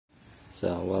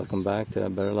So welcome back to A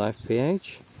Better Life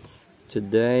PH.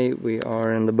 Today we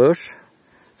are in the bush,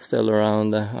 still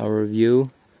around our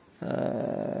review.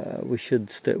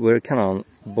 We're kind of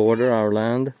border our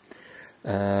land.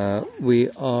 We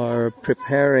are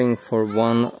preparing for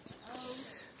one.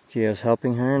 Gio's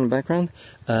helping her in the background.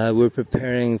 We're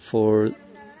preparing for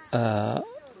the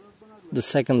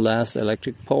second last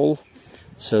electric pole.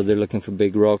 So they're looking for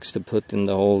big rocks to put in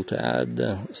the hole to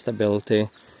add stability.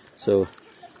 So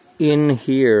in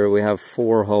here we have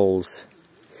 4 holes.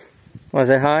 Want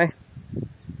to say hi?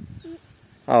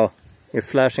 Oh, you're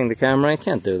flashing the camera? I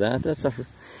can't do that. That's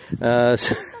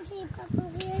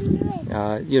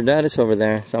your dad is over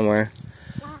there somewhere.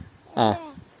 I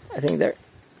think there.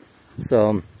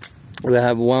 So we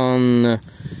have one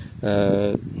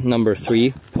number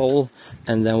 3 pole,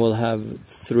 and then we'll have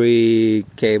 3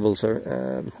 cables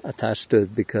attached to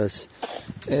it because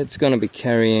it's going to be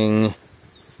carrying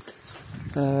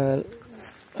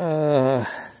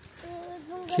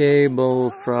cable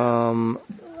from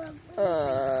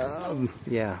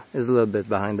yeah, it's a little bit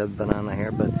behind that banana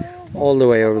here, but all the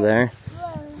way over there.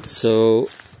 So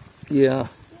yeah,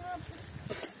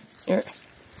 here,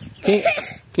 can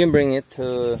you bring it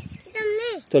to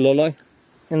Loloy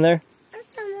in there?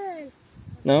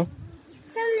 No,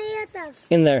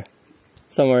 in there,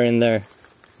 somewhere in there.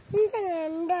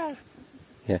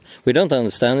 Yeah, we don't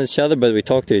understand each other, but we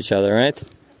talk to each other, right?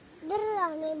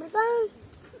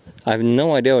 I have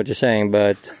no idea what you're saying,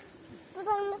 but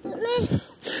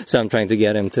so I'm trying to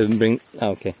get him to bring.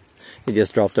 Okay, he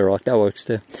just dropped the rock. That works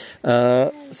too.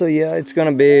 So yeah, it's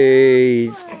gonna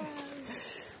be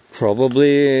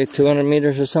probably 200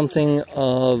 meters or something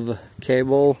of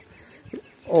cable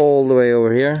all the way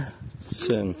over here.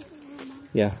 So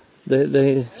yeah,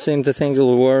 they seem to think it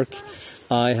will work.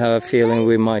 I have a feeling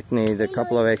we might need a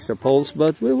couple of extra poles,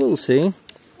 but we will see.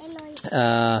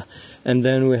 And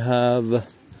then we have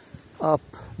up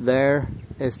there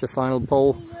is the final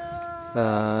pole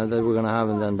that we're gonna have,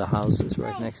 and then the house is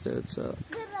right next to it. So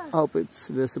I hope it's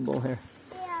visible here.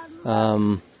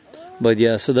 But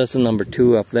yeah, so that's the number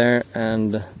 2 up there,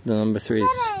 and the number 3 is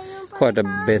quite a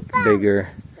bit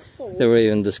bigger. There were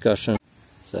even discussions.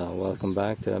 So welcome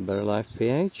back to A Better Life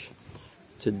PH.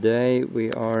 Today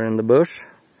we are in the bush,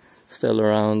 still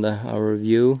around our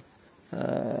review.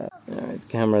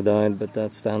 Camera died, but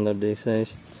that's standard these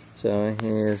days. So he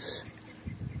is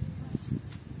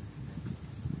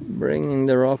bringing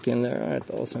the rock in there.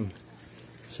 That's awesome.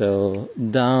 So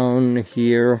down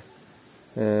here,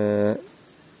 I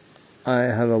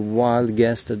have a wild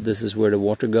guess that this is where the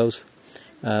water goes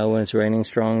when it's raining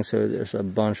strong. So there's a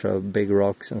bunch of big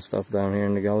rocks and stuff down here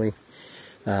in the gully.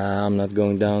 I'm not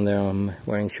going down there. I'm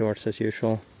wearing shorts as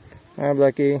usual. Hi,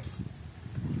 Blackie.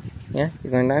 Yeah,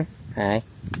 you going down? Hi.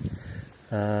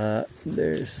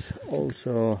 There's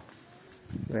also,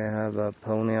 we have a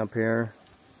pony up here,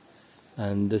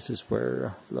 and this is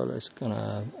where Lola is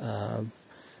gonna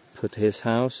put his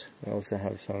house. We also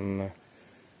have some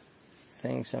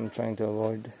things I'm trying to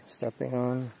avoid stepping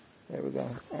on. There we go.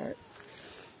 Alright.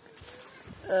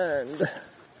 And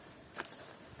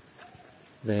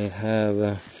they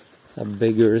have a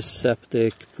bigger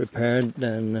septic prepared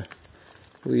than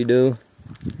we do.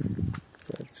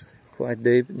 So it's quite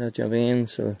deep, not jumping in.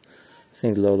 So I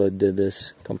think Lolo did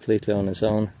this completely on his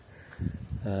own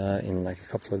in like a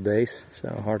couple of days. So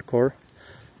hardcore.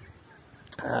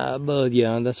 But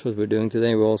yeah, that's what we're doing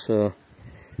today. We also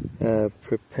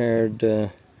prepared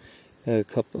a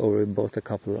couple, or we bought a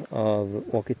couple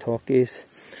of walkie-talkies.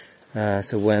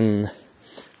 So when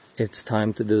it's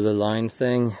time to do the line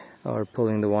thing, or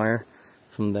pulling the wire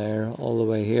from there all the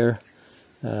way here,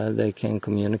 they can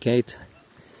communicate.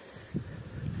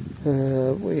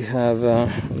 We have,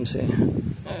 let me see,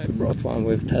 I brought one,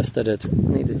 we've tested it,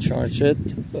 need to charge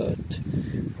it, but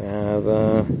we have,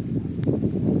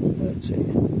 let's see,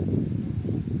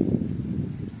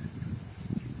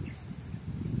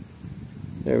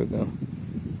 there we go,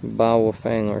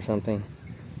 Baofeng or something.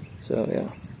 So yeah,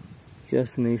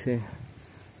 just an easy,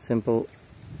 simple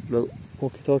little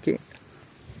walkie-talkie.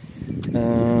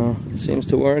 Seems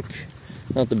to work.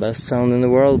 Not the best sound in the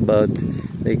world, but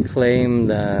they claim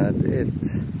that it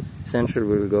essentially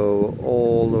will go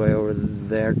all the way over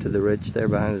there to the ridge there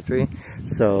behind the tree,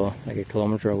 so like a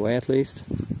kilometer away at least.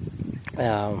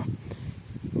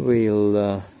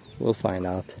 We'll find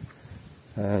out.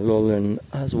 Lolin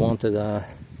has wanted a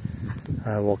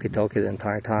walkie-talkie the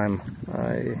entire time.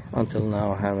 I until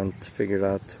now haven't figured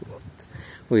out what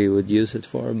we would use it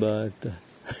for, but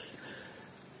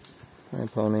my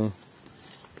pony.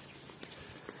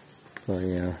 But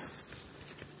yeah,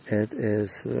 it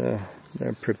is,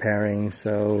 they're preparing,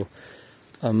 so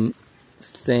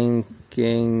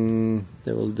thinking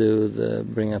they will do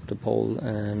bring up the pole,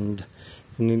 and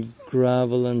we need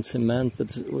gravel and cement,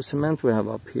 but cement we have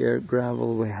up here,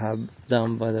 gravel we have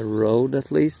down by the road,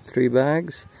 at least 3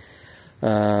 bags.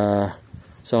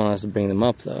 Someone has to bring them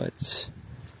up though,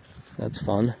 that's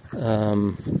fun.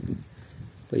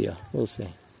 But yeah, we'll see.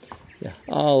 Yeah,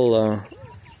 I'll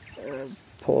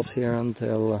pause here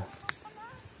until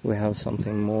we have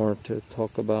something more to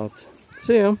talk about.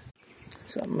 See ya!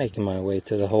 So I'm making my way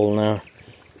to the hole now.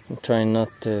 I'm trying not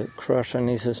to crush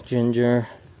Anissa's ginger.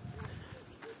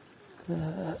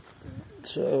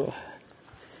 So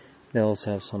they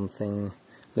also have something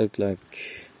look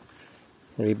like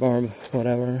rhubarb,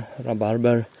 whatever,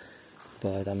 rabarber,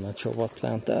 but I'm not sure what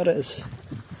plant that is.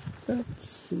 Let's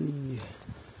see.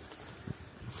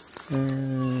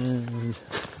 And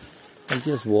I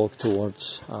just walk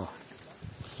towards.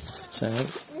 So I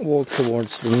walk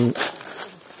towards the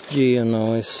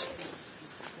Geonoise.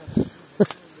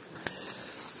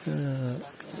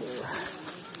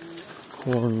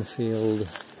 Cornfield.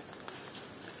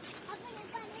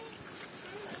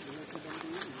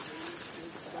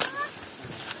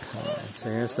 So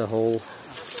here's the hole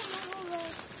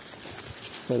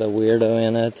with a weirdo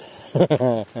in it.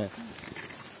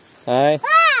 Hi.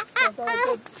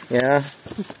 Yeah.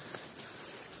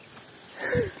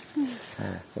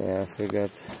 Yes, we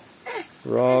got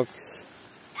rocks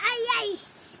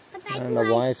and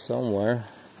a wife somewhere.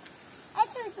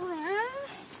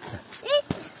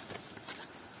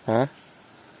 Huh?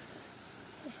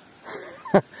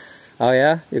 Oh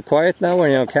yeah? You're quiet now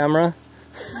when you're on camera?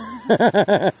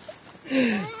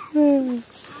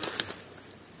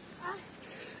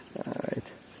 Alright.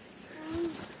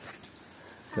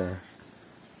 There.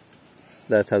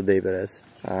 That's how deep it is.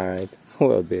 Alright.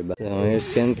 We'll be back. So here's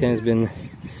Ken's been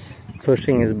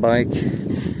pushing his bike.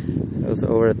 I was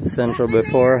over at the Central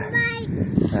before.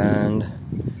 And...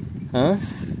 Huh?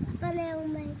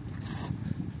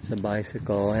 It's a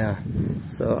bicycle, yeah.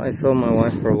 So I saw my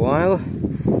wife for a while.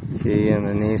 She and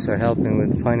the niece are helping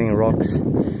with finding rocks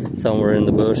somewhere in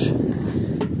the bush.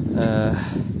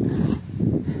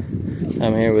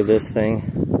 I'm here with this thing.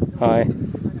 Hi.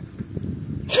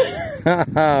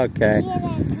 Okay.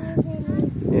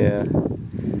 Yeah.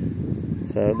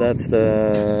 So that's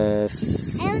the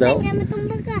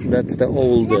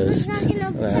oldest.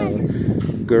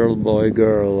 Girl, boy,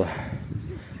 girl.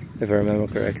 If I remember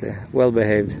correctly. Well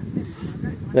behaved.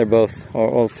 They're both, or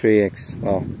all 3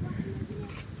 well,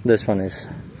 this one is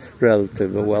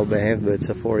relatively well behaved, but it's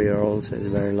a 4-year-old, so it's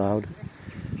very loud.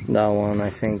 That one I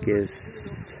think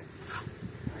is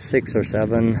 6 or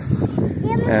 7,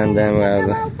 and then we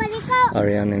have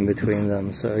Ariane in between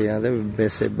them. So yeah, they were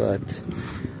busy, but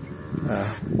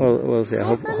we'll see.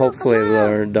 Hopefully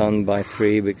they're done by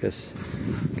 3 because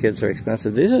kids are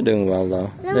expensive. These are doing well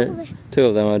though. 2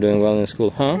 of them are doing well in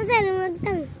school, huh?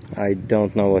 I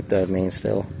don't know what that means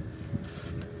still.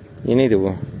 You need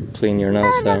to clean your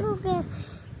nose there.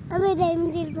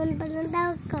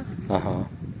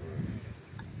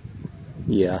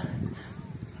 Yeah.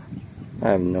 I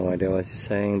have no idea what he's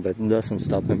saying, but it doesn't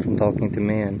stop him from talking to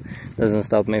me, and doesn't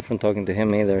stop me from talking to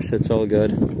him either, so it's all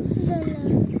good.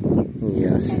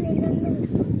 Yes.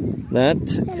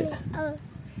 That's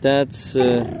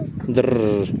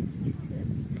drrr.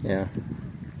 Yeah.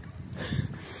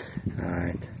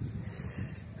 Alright.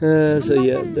 So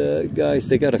yeah, the guys,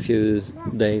 they got a few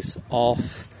days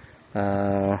off.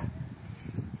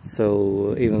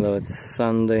 So even though it's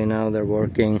Sunday now, they're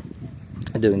working,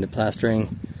 doing the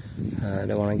plastering.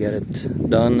 They want to get it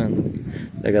done,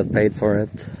 and they got paid for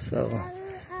it, so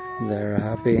they're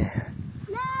happy.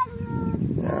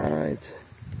 Alright.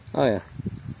 Oh yeah.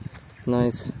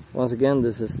 Nice. Once again,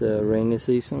 this is the rainy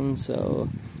season, so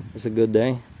it's a good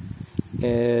day.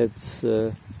 It's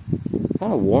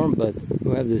kind of warm, but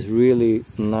we have this really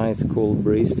nice cool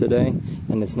breeze today,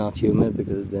 and it's not humid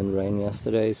because it didn't rain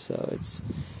yesterday, so it's,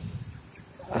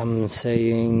 I'm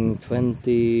saying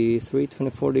 23,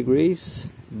 24 degrees,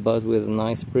 but with a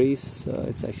nice breeze, so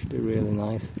it's actually really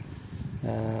nice.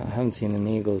 I haven't seen an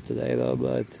eagle today though,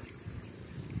 but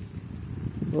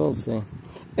we'll see.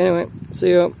 Anyway, see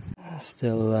you.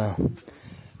 Still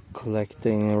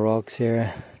collecting rocks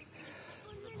here.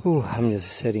 Ooh, I'm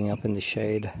just sitting up in the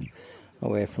shade,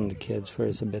 away from the kids, where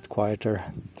it's a bit quieter.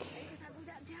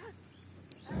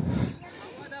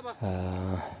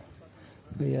 But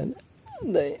yeah,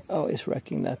 they always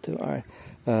wrecking that too. Alright.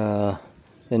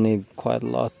 They need quite a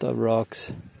lot of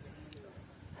rocks.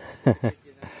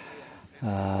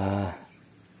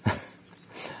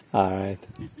 Alright.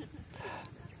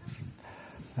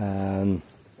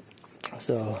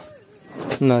 So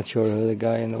I'm not sure who the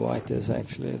guy in the white is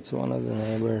actually. It's one of the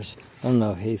neighbors. I don't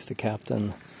know if he's the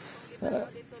captain.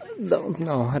 Don't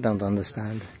know. I don't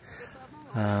understand.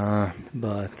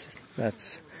 But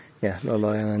that's, yeah,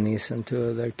 Lola and Anis and two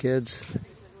of their kids.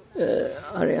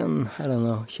 Ariane, I don't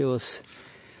know. She was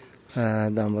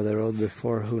down by the road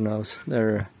before. Who knows?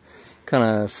 They're kind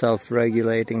of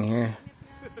self-regulating here.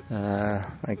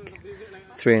 Like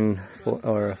 4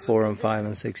 and 5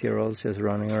 and 6 year olds just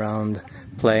running around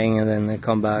playing, and then they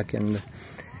come back and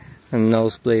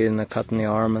nosebleed and a cut in the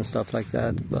arm and stuff like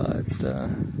that. But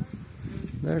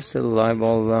they're still alive,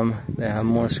 all of them. They have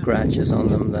more scratches on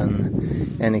them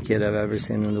than any kid I've ever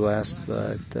seen in the West,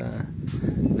 but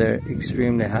they're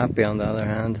extremely happy on the other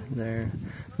hand. They're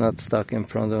not stuck in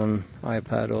front of an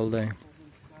iPad all day.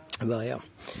 But yeah,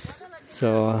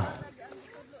 so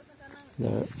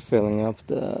they're filling up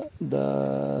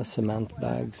the cement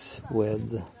bags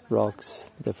with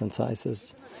rocks, different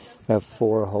sizes. We have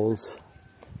 4 holes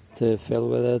to fill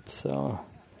with it, so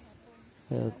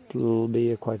it will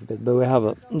be quite a bit. But we have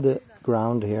the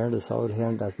ground here, the soil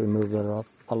here that we moved a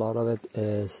lot of it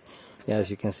is, yeah, as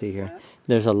you can see here,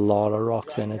 there's a lot of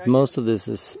rocks in it. Most of this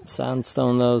is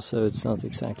sandstone though, so it's not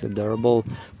exactly durable,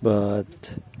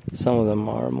 but some of them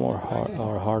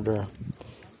are harder.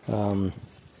 And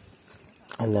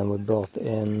then we brought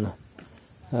in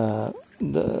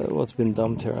what's been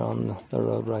dumped here on the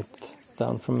road right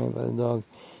down from me by the dog.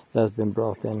 That's been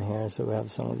brought in here, so we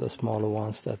have some of the smaller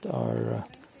ones that are,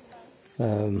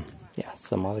 yeah,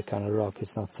 some other kind of rock.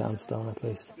 It's not sandstone at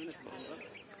least.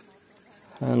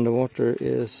 And the water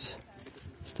is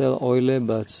still oily,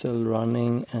 but still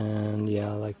running. And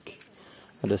yeah, like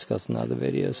I discussed in other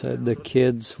videos, the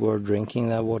kids were drinking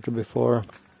that water before.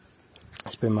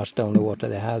 It's pretty much the only water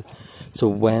they had. So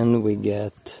when we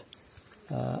get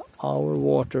our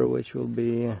water, which will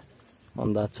be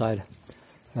on that side,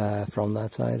 from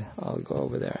that side, I'll go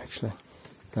over there actually,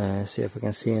 see if I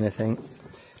can see anything.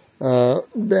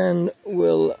 Then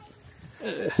we'll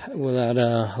add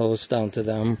a hose down to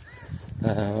them,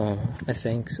 I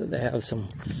think, so they have some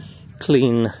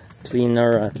cleaner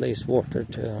at least water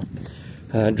to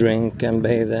drink and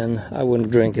bathe in. I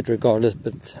wouldn't drink it regardless,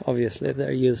 but obviously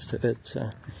they're used to it,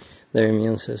 so their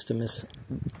immune system is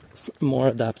more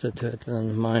adapted to it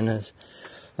than mine is.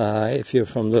 If you're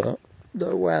from the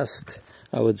West,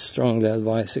 I would strongly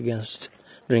advise against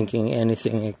drinking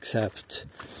anything except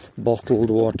bottled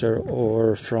water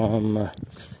or from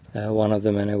one of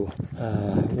the many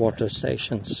water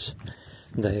stations.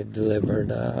 They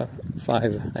delivered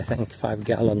 5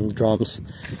 gallon drums,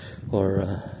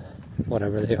 or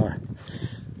whatever they are,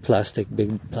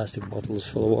 big plastic bottles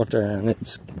full of water, and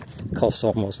it costs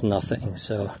almost nothing,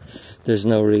 so there's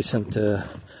no reason to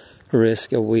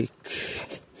risk a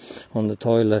week on the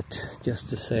toilet just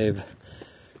to save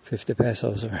 50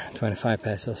 pesos or 25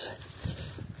 pesos.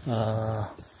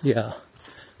 Yeah,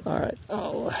 alright,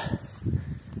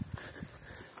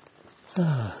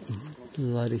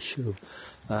 bloody shoe.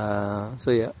 So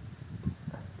yeah,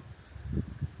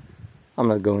 I'm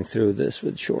not going through this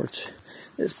with shorts.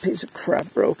 This piece of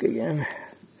crap broke again.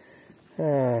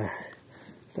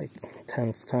 Like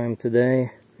 10th time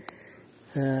today.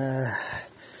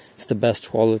 It's the best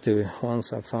quality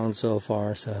ones I've found so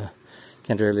far, so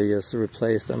can't really just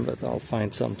replace them, but I'll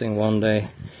find something one day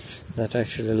that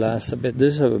actually lasts a bit.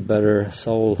 These have a better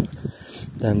sole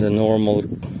than the normal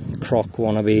Croc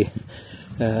wannabe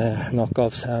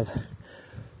knockoffs have.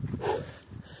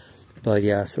 But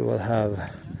yeah, so we'll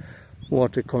have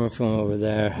water coming from over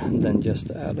there, and then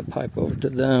just add a pipe over to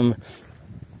them.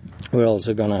 We're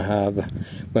also gonna have,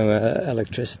 when we have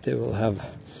electricity, we'll have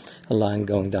a line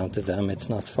going down to them. It's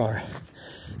not far.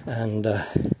 And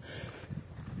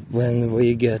when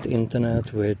we get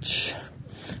internet, which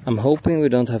I'm hoping we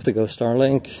don't have to go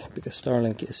Starlink, because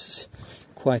Starlink is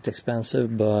quite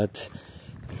expensive, but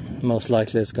most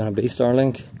likely it's gonna be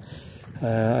Starlink.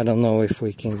 I don't know if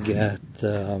we can get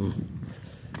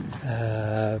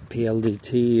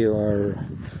PLDT or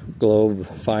Globe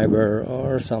Fiber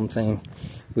or something.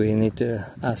 We need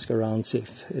to ask around, see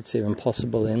if it's even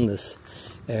possible in this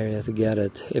area to get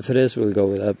it. If it is, we'll go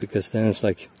with that, because then it's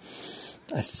like,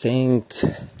 I think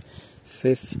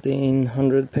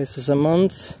 1,500 pesos a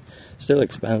month. Still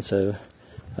expensive,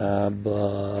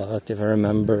 but if I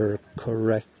remember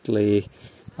correctly,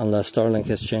 unless Starlink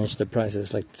has changed the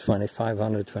prices, like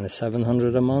 2,500,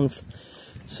 2,700 a month.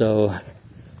 So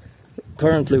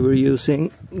currently we're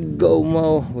using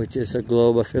GoMo, which is a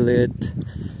Globe affiliate,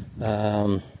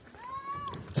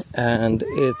 and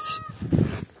it's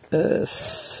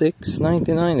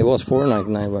 $6.99. It was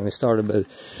 $4.99 when we started, but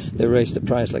they raised the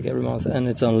price like every month, and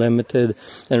it's unlimited,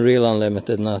 and real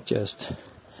unlimited, not just.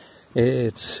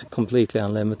 It's completely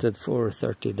unlimited for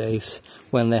 30 days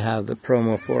when they have the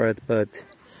promo for it, but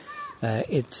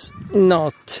it's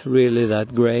not really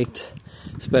that great,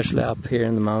 especially up here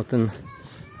in the mountain.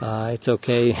 It's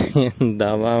okay in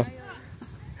Davao.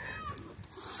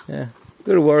 Yeah,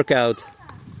 good workout.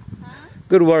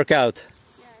 Good workout.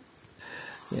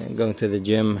 Yeah, going to the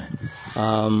gym.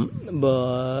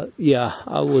 But yeah,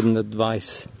 I wouldn't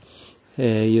advise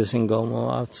using GoMo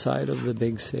outside of the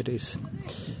big cities.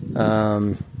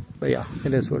 But yeah,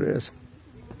 it is what it is.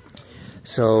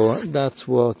 So that's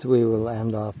what we will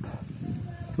end up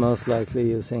most likely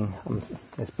using.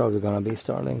 It's probably gonna be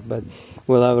Starlink, but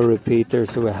we'll have a repeater,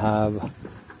 so we have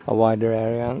a wider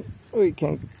area and we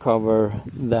can cover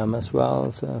them as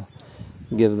well, so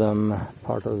give them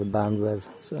part of the bandwidth.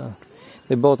 So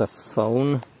they bought a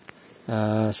phone,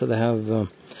 so they have the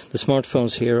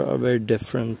smartphones here are very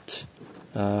different.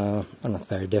 Well, not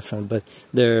very different, but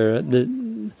they're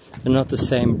not the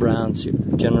same brands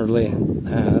generally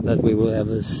that we will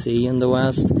ever see in the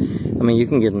West. I mean, you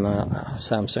can get a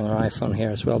Samsung or iPhone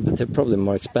here as well, but they're probably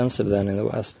more expensive than in the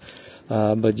West.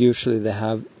 But usually they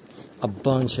have a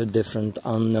bunch of different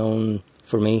unknown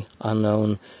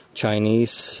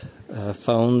Chinese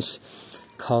phones.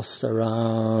 Cost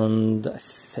around, I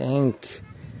think,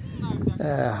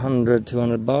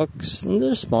 $100-200, and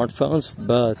they're smartphones,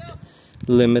 but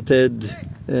limited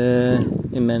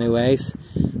in many ways.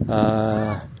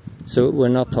 So we're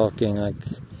not talking like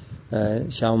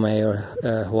Xiaomi or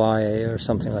Huawei or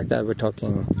something like that. We're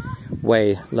talking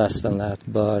way less than that.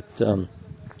 But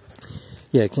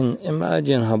yeah, you can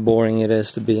imagine how boring it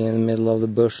is to be in the middle of the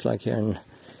bush like here and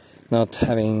not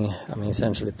having, I mean,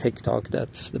 essentially TikTok.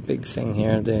 That's the big thing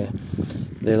here.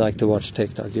 They like to watch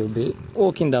TikTok. You'll be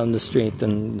walking down the street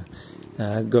and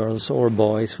girls or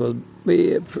boys will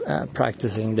be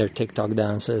practicing their TikTok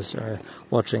dances or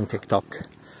watching TikTok.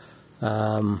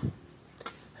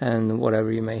 And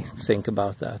whatever you may think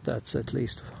about that, that's at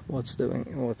least what's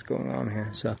going on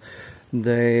here. So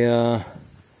they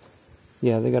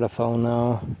they got a phone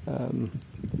now,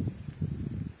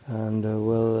 and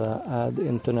we'll add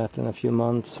internet in a few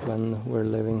months when we're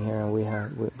living here,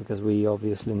 and because we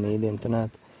obviously need internet.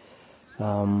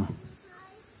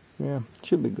 Yeah,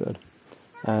 should be good.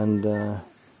 And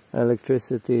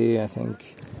electricity, I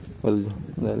think,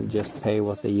 they'll just pay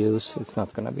what they use. It's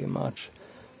not going to be much,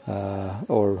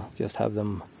 or just have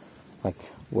them like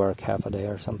work half a day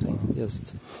or something.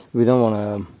 We don't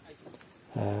want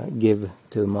to give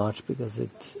too much because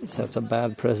it sets a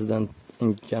bad precedent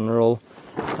in general.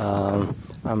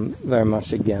 I'm very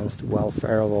much against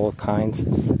welfare of all kinds.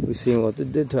 We've seen what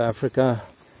it did to Africa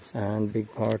and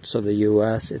big parts of the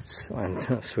US,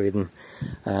 and Sweden,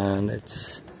 and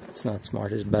it's not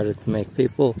smart. It's better to make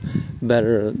people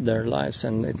better their lives,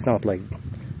 and it's not like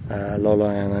Lola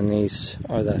and Anis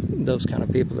are those kind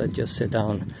of people that just sit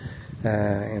down.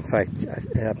 In fact,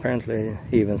 apparently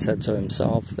he even said so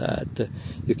himself, that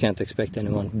you can't expect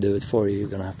anyone to do it for you. You're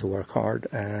gonna have to work hard.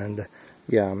 And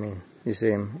yeah, I mean, you see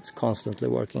him, he's constantly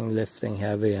working, lifting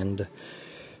heavy and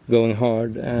going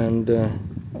hard, and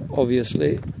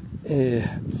obviously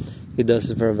he does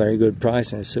it for a very good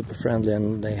price, and he's super friendly,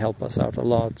 and they help us out a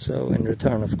lot. So in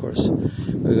return, of course,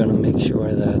 we're going to make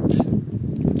sure that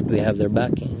we have their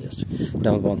backing. Just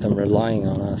don't want them relying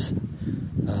on us.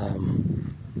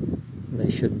 They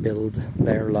should build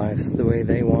their lives the way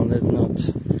they want it, not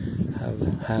have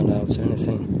handouts or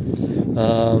anything.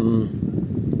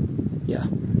 Yeah,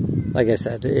 like I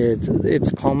said,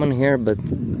 it's common here, but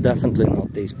definitely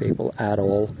not these people at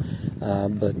all.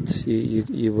 But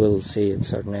you will see in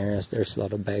certain areas there's a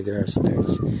lot of beggars.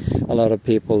 There's a lot of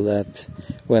people that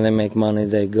when they make money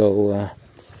they go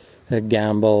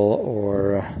gamble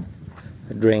or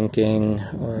drinking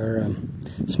or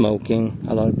smoking.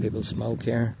 A lot of people smoke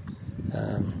here.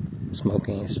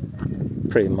 Smoking is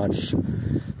pretty much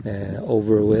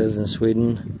over with in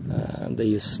Sweden. They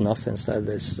use snuff instead.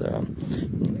 It's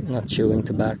not chewing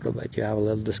tobacco, but you have a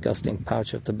little disgusting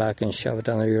pouch of tobacco and shove it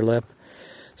under your lip.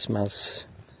 Smells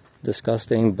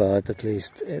disgusting, but at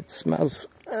least it smells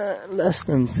less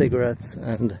than cigarettes.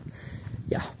 And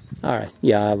yeah, alright,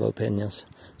 yeah, I have opinions.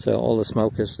 So all the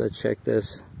smokers that check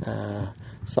this,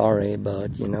 sorry,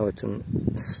 but you know it's a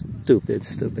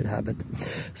stupid habit.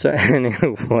 So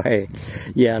anyway,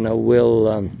 yeah, no,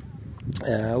 we'll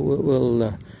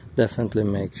definitely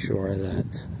make sure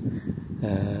that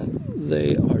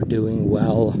they are doing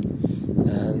well.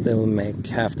 They will make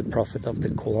half the profit of the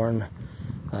corn.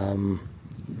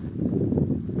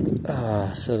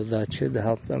 So that should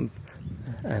help them.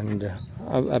 And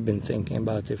I've been thinking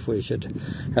about if we should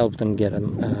help them get a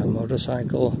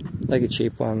motorcycle, like a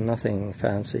cheap one, nothing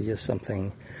fancy, just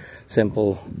something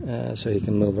simple, so he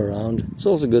can move around. It's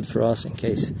also good for us in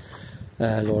case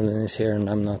Lauren is here and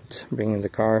I'm not bringing the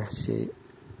car. She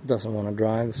doesn't want to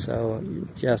drive, so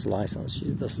she has a license,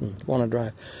 she doesn't want to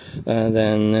drive. And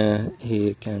then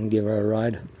he can give her a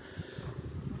ride.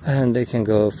 And they can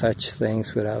go fetch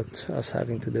things without us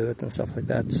having to do it and stuff like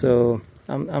that. So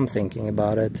I'm thinking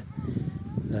about it.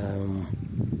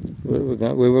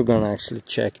 We were going to actually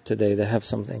check today. They have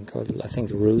something called, I think,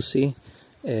 RUSI.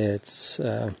 It's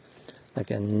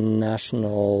like a nationwide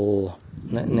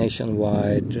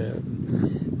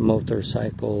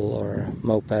motorcycle or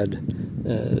moped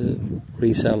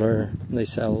reseller. They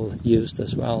sell used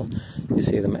as well. You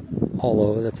see them all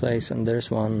over the place, and there's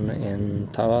one in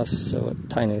Tawas, so a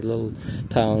tiny little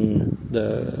town,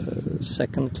 the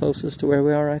second closest to where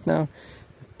we are right now.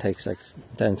 It takes like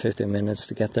 10-15 minutes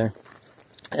to get there,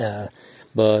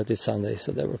 but it's Sunday,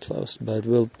 so they were closed. But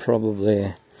we'll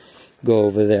probably go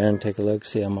over there and take a look,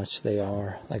 see how much they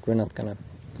are. Like, we're not gonna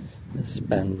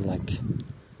spend like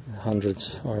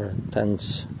hundreds or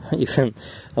tens even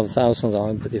of thousands on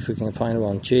it, but if we can find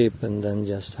one cheap and then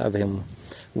just have him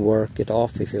work it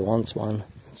off if he wants one,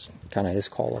 it's kind of his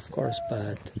call, of course.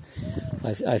 But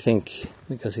I think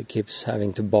because he keeps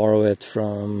having to borrow it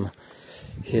from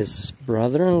his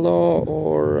brother-in-law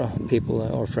or people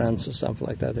or friends or something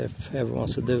like that, if ever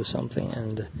wants to do something.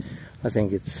 And I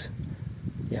think it's,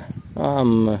 yeah,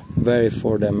 I'm very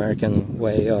for the American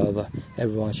way of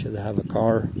everyone should have a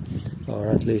car, or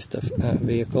at least a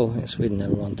vehicle. In Sweden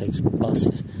everyone takes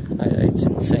buses. It's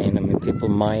insane. I mean, people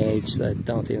my age that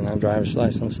don't even have a driver's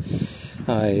license,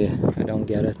 I don't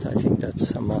get it. I think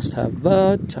that's a must-have,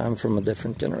 but I'm from a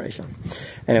different generation.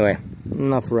 Anyway,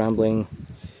 enough rambling.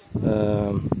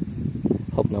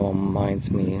 Hope no one minds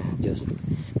me just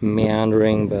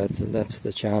meandering, but that's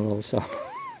the channel, so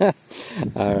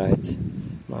alright.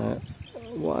 My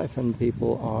wife and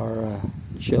people are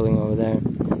chilling over there.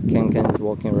 Ken is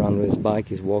walking around with his bike.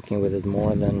 He's walking with it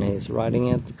more than he's riding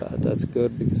it, but that's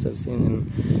good because I've seen him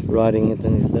riding it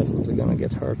and he's definitely gonna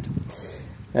get hurt.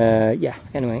 Yeah,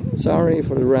 anyway, sorry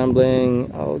for the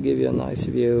rambling. I'll give you a nice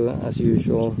view as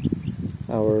usual.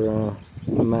 Our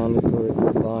mandatory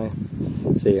goodbye.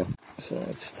 See you. So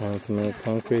it's time to make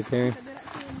concrete here.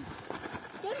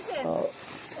 Oh,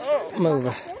 move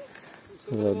a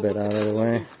little bit out of the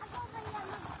way.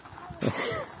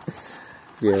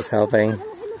 Just helping.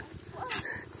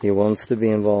 He wants to be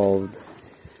involved.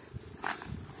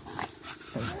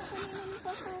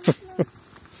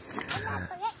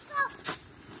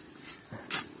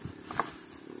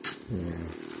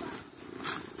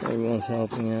 Everyone's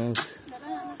helping out.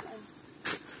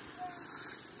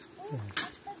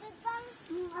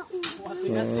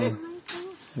 Yeah,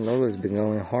 Lola's been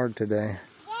going hard today.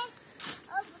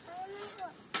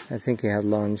 I think he had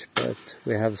lunch, but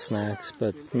we have snacks,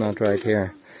 but not right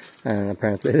here. And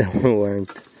apparently they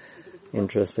weren't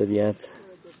interested yet.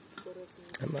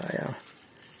 But yeah,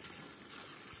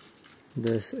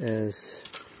 this is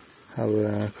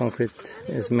how concrete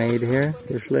is made here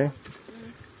usually.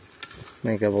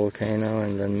 Make a volcano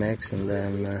and then mix, and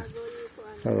then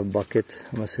have a bucket.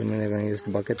 I'm assuming they're going to use the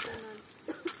bucket.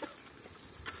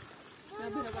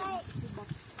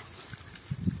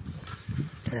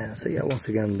 Yeah, so yeah, once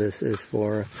again, this is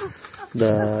for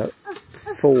the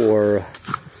 4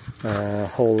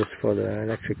 holes for the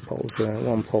electric poles.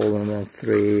 1 pole and then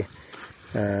 3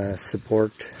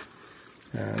 support.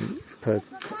 Put,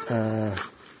 I'm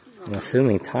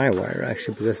assuming tie wire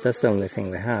actually, because that's the only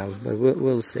thing we have, but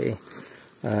we'll see.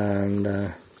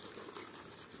 And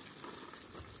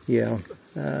yeah,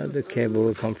 the cable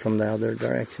will come from the other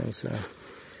direction, so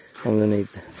only need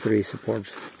 3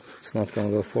 supports. It's not going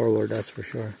to go forward, that's for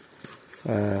sure.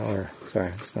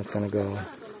 It's not going to go.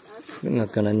 We're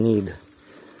not going to need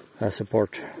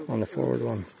support on the forward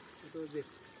one.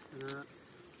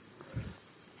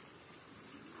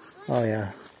 Oh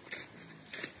yeah.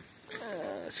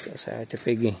 Let's go say hi to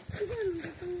Piggy.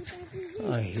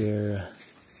 I hear.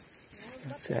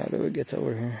 Let's see, how do we get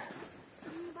over here?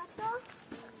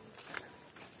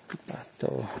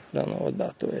 Bato. Don't know what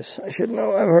Bato is. I should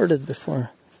know. I've heard it before.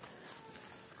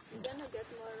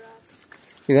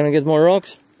 You're gonna get more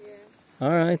rocks? Yeah.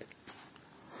 Alright.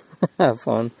 Have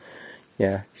fun.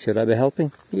 Yeah. Should I be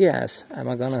helping? Yes. Am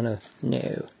I gonna know?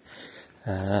 No.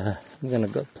 I'm gonna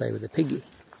go play with the piggy.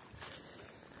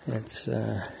 It's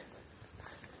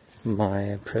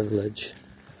my privilege.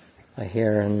 I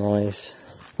hear a noise.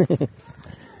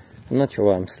 I'm not sure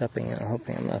what I'm stepping in. I'm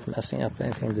hoping I'm not messing up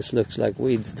anything. This looks like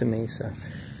weeds to me, so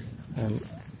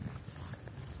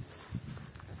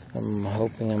I'm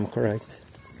hoping I'm correct.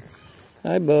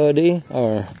 Hi, buddy.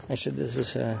 Or actually, this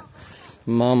is a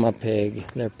mama pig.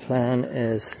 Their plan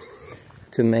is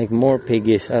to make more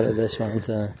piggies out of this one.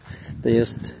 So they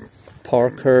just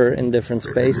park her in different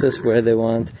spaces where they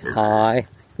want. Hi.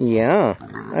 Yeah,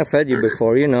 I fed you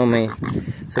before. You know me.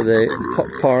 So they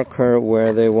park her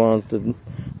where they want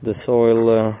the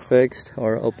soil fixed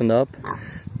or opened up.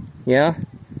 Yeah.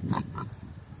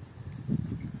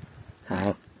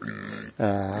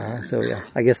 So yeah,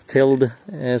 I guess tilled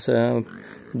is a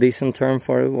decent term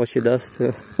for what she does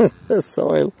to the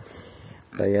soil.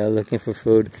 But yeah, looking for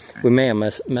food. We may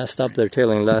have messed up their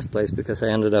tilling last place because I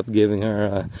ended up giving her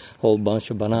a whole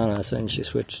bunch of bananas and she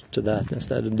switched to that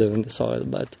instead of doing the soil.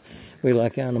 But we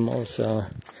like animals,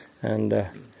 and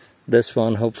this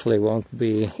one hopefully won't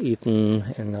be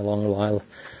eaten in a long while.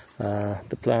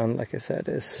 The plan, like I said,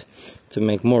 is to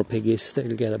make more piggies.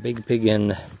 They'll get a big pig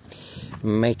and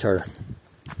mate her.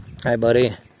 Hi,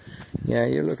 buddy. Yeah,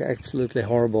 you look absolutely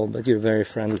horrible, but you're very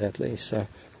friendly at least, so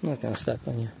I'm not gonna step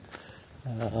on you.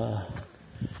 Yeah,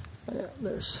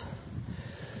 there's,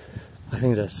 I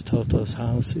think that's Toto's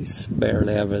house. He's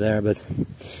barely ever there, but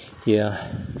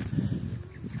yeah.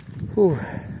 Whew,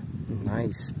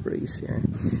 nice breeze here.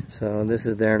 So this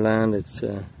is their land. It's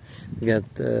we got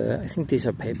I think these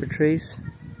are paper trees.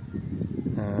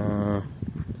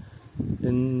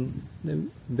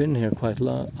 They've been here quite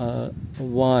a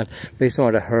while. Based on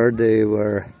what I heard, they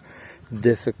were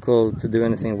difficult to do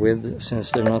anything with since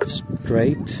they're not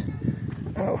straight.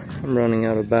 Oh, I'm running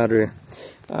out of battery.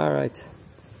 Alright,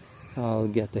 I'll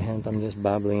get the hint. I'm just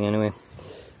babbling anyway.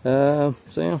 So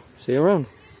yeah, see you around.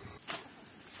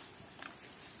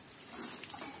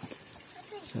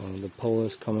 So the pole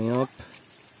is coming up.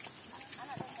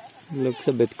 Looks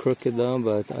a bit crooked though,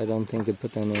 but I don't think they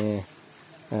put any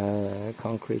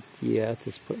concrete yet.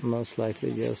 It's most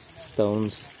likely just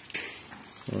stones.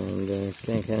 And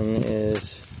Kenken is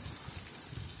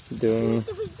doing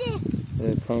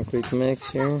the concrete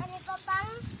mix here.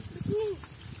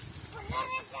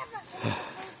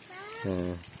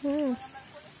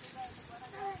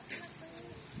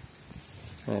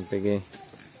 Hi, Piggy.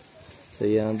 So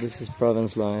yeah, this is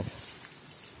province life.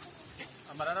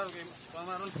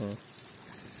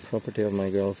 Property of my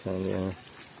girlfriend. Yeah,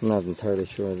 I'm not entirely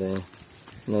sure they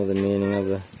know the meaning of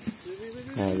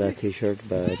that T-shirt,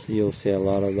 but you'll see a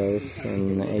lot of those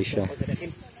in Asia.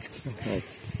 Like,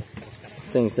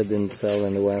 things that didn't sell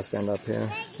in the West end up here.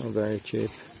 Are very cheap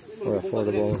or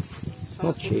affordable. It's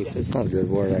not cheap. It's not a good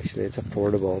word actually. It's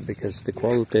affordable because the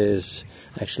quality is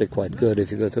actually quite good.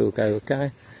 If you go to Ukai,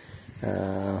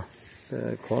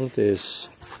 the quality is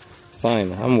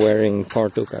fine. I'm wearing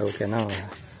part Ukai now.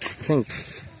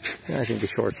 I think the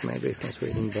shorts maybe from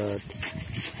Sweden, but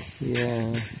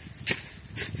yeah,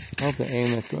 I hope they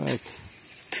aim it right.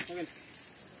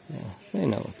 Yeah, they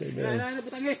know what they're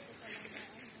doing.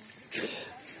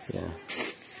 Yeah.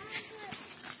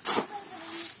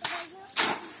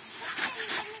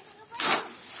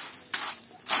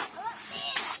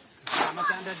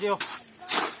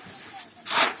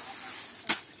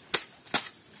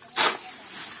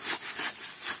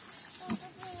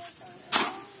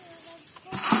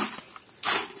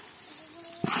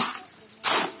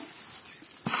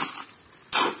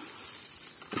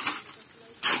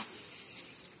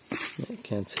 I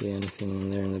can't see anything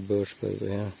in there in the bush, but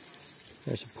yeah,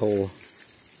 there's a pole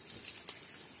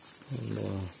and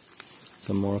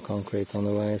some more concrete on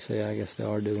the way. So yeah, I guess they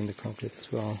are doing the concrete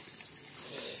as well.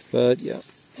 But yeah,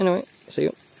 anyway, see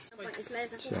you.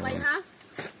 So,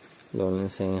 Lauren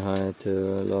is saying hi to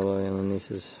Lolo and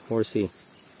Niece's horsey.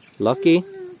 Lucky?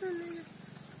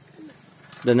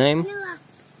 The name?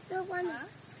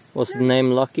 What's the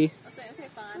name, Lucky?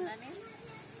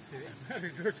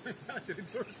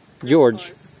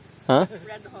 George. Huh?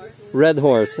 Red Horse. Red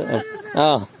Horse.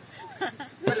 Oh.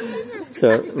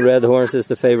 So Red Horse is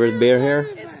the favorite beer here?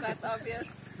 It's quite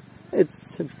obvious.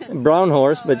 It's a brown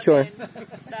horse, but sure.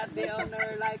 That the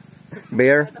owner likes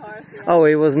Beer? Red Horse. Yeah. Oh,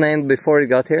 it was named before it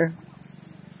got here?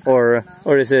 Or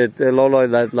is it Lolo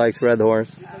that likes Red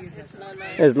Horse? It's Lolo.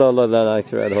 It's Lolo that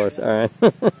likes Red Horse, alright.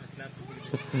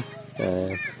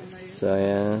 So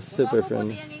yeah, super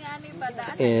friendly.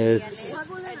 It's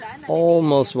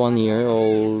almost 1 year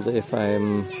old if I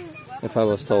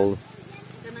was told.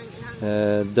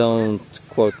 Don't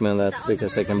quote me on that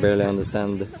because I can barely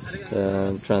understand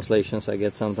the translations I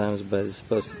get sometimes, but it's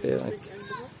supposed to be like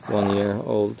 1 year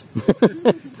old.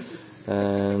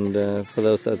 And for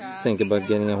those that think about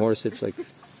getting a horse, it's like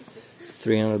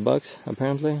 $300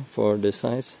 apparently for this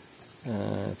size.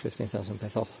 15,000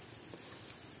 pesos.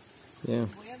 Yeah.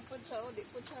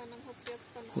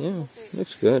 Yeah,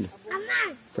 looks good.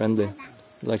 Friendly.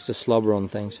 Likes to slobber on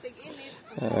things.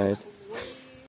 Alright.